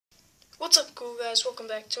What's up, cool guys? Welcome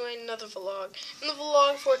back to another vlog. And the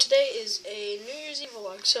vlog for today is a New Year's Eve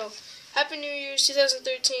vlog. So, Happy New Year's.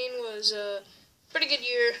 2013 was a pretty good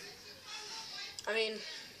year. I mean,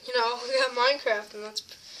 you know, we got Minecraft, and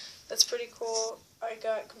that's pretty cool. I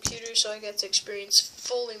got computers, so I got to experience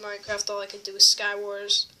fully Minecraft. All I could do was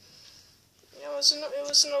Skywars. Yeah, it was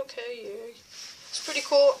an okay year. It's pretty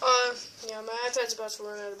cool. Yeah, my iPad's about to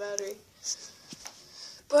run out of battery.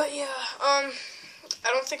 But yeah, I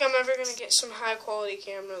don't think I'm ever gonna get some high quality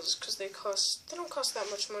cameras because they don't cost that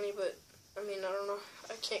much money. But I mean, I don't know.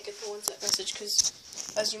 I can't get the WhatsApp message because,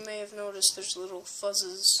 as you may have noticed, there's little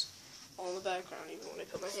fuzzes all in the background, even when I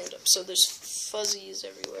put my hand up. So there's fuzzies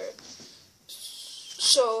everywhere.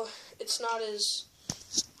 So it's not as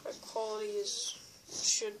high quality as it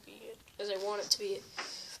should be, as I want it to be.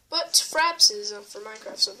 But Fraps is for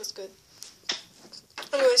Minecraft, so that's good.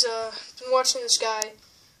 Anyways, been watching this guy.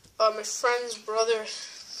 My friend's brother,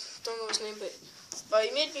 don't know his name, but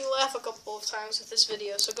he made me laugh a couple of times with this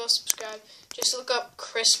video, so go subscribe. Just look up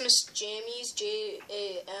Christmas Jammies, Jammies,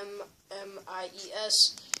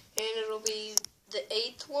 and it'll be the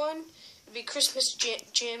 8th one. It'll be Christmas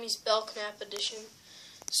Jammies Belknap edition.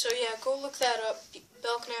 So yeah, go look that up.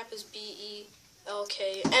 Belknap is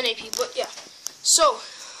B-E-L-K-N-A-P, but yeah. So,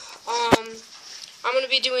 I'm gonna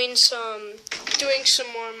be doing some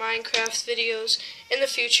more Minecraft videos in the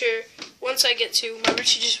future. Once I get to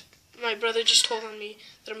my brother just told on me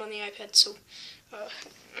that I'm on the iPad, so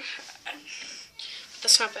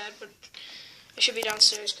that's not bad. But I should be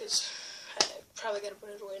downstairs because I probably gotta put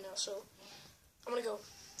it away now. So I'm gonna go.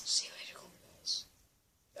 See you later, guys.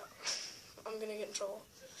 Yeah, I'm gonna get in trouble.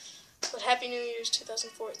 But Happy New Year's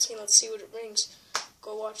 2014. Let's see what it brings.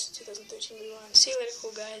 Go watch the 2013 rewind. See you later,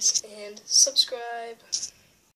 cool guys, and subscribe.